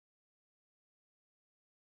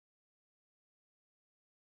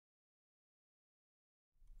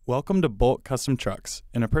Welcome to Bolt Custom Trucks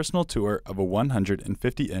and a personal tour of a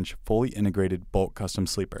 150-inch fully integrated Bolt Custom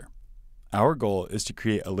Sleeper. Our goal is to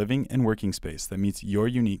create a living and working space that meets your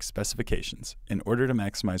unique specifications in order to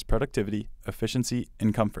maximize productivity, efficiency,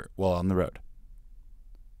 and comfort while on the road.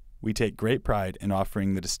 We take great pride in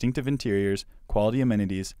offering the distinctive interiors, quality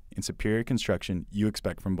amenities, and superior construction you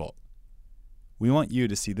expect from Bolt. We want you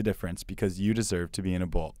to see the difference because you deserve to be in a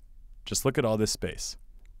Bolt. Just look at all this space.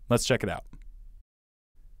 Let's check it out.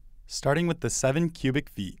 Starting with the 7 cubic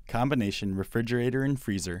feet combination refrigerator and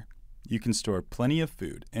freezer, you can store plenty of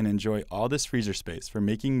food and enjoy all this freezer space for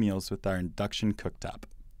making meals with our induction cooktop.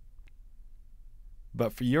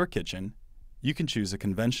 But for your kitchen, you can choose a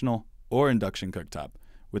conventional or induction cooktop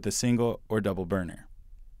with a single or double burner.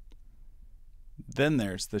 Then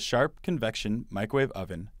there's the Sharp convection microwave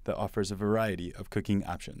oven that offers a variety of cooking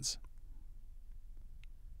options.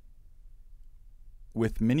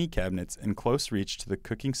 With mini cabinets in close reach to the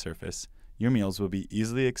cooking surface, your meals will be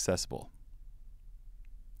easily accessible.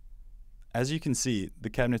 As you can see, the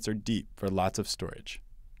cabinets are deep for lots of storage.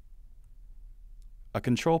 A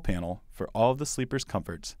control panel for all of the sleeper's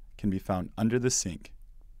comforts can be found under the sink,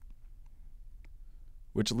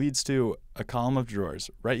 which leads to a column of drawers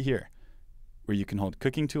right here, where you can hold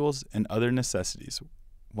cooking tools and other necessities,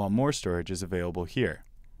 while more storage is available here,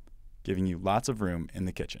 giving you lots of room in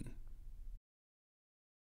the kitchen.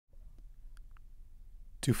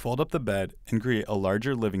 To fold up the bed and create a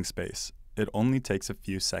larger living space, it only takes a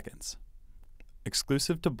few seconds.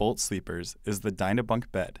 Exclusive to Bolt sleepers is the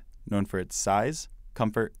Dynabunk bed, known for its size,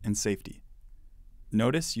 comfort, and safety.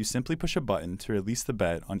 Notice you simply push a button to release the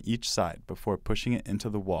bed on each side before pushing it into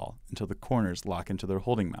the wall until the corners lock into their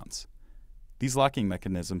holding mounts. These locking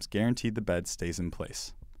mechanisms guarantee the bed stays in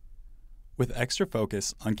place. With extra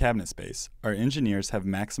focus on cabinet space, our engineers have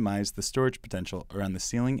maximized the storage potential around the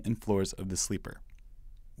ceiling and floors of the sleeper.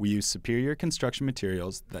 We use superior construction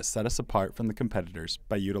materials that set us apart from the competitors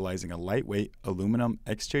by utilizing a lightweight aluminum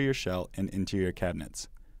exterior shell and interior cabinets,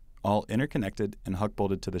 all interconnected and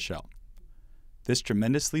huck-bolted to the shell. This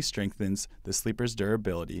tremendously strengthens the sleeper's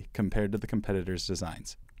durability compared to the competitors'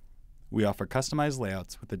 designs. We offer customized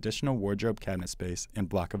layouts with additional wardrobe cabinet space and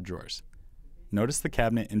block of drawers. Notice the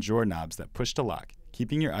cabinet and drawer knobs that push to lock,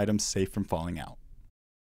 keeping your items safe from falling out.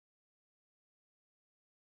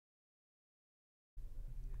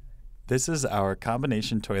 This is our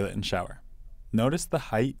combination toilet and shower. Notice the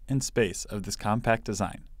height and space of this compact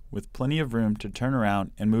design, with plenty of room to turn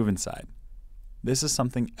around and move inside. This is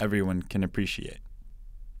something everyone can appreciate.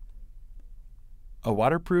 A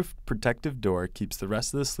waterproof protective door keeps the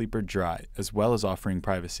rest of the sleeper dry as well as offering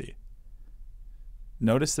privacy.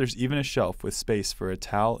 Notice there's even a shelf with space for a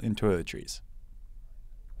towel and toiletries.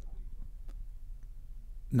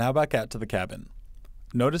 Now back out to the cabin.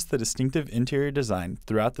 Notice the distinctive interior design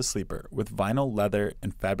throughout the sleeper with vinyl, leather,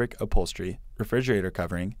 and fabric upholstery, refrigerator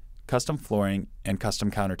covering, custom flooring, and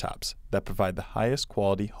custom countertops that provide the highest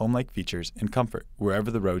quality home-like features and comfort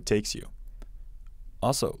wherever the road takes you.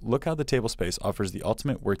 Also, look how the table space offers the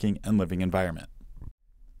ultimate working and living environment.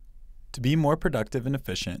 To be more productive and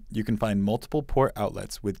efficient, you can find multiple port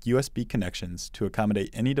outlets with USB connections to accommodate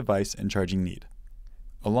any device and charging need,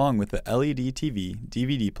 along with the LED TV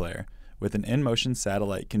DVD player with an in-motion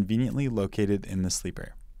satellite conveniently located in the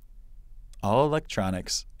sleeper. All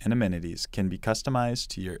electronics and amenities can be customized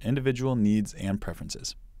to your individual needs and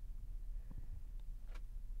preferences.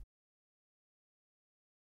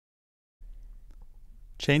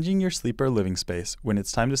 Changing your sleeper living space when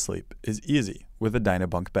it's time to sleep is easy with a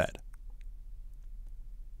Dynabunk bed.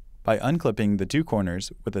 By unclipping the 2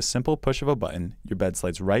 corners with a simple push of a button, your bed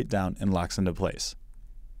slides right down and locks into place.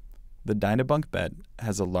 The Dynabunk bed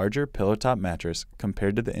has a larger pillow-top mattress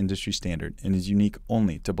compared to the industry standard and is unique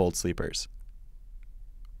only to Bolt sleepers.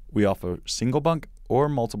 We offer single bunk or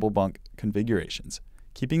multiple bunk configurations,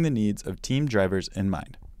 keeping the needs of team drivers in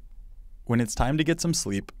mind. When it's time to get some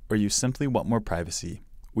sleep or you simply want more privacy,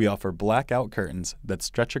 we offer blackout curtains that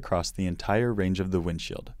stretch across the entire range of the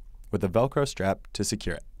windshield, with a Velcro strap to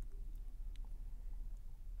secure it.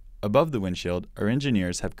 Above the windshield, our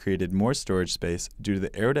engineers have created more storage space due to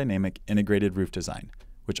the aerodynamic integrated roof design,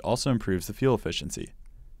 which also improves the fuel efficiency.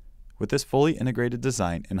 With this fully integrated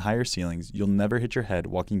design and higher ceilings, you'll never hit your head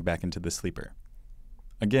walking back into the sleeper.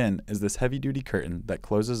 Again, is this heavy-duty curtain that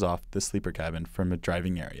closes off the sleeper cabin from a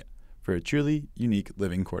driving area for a truly unique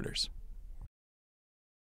living quarters.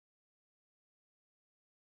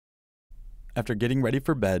 After getting ready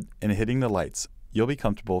for bed and hitting the lights, you'll be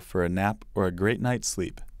comfortable for a nap or a great night's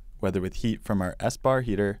sleep, whether with heat from our S-Bar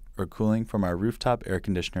heater or cooling from our rooftop air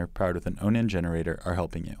conditioner powered with an Onan generator are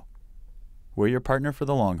helping you. We're your partner for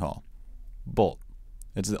the long haul. Bolt.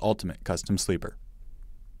 It's the ultimate custom sleeper.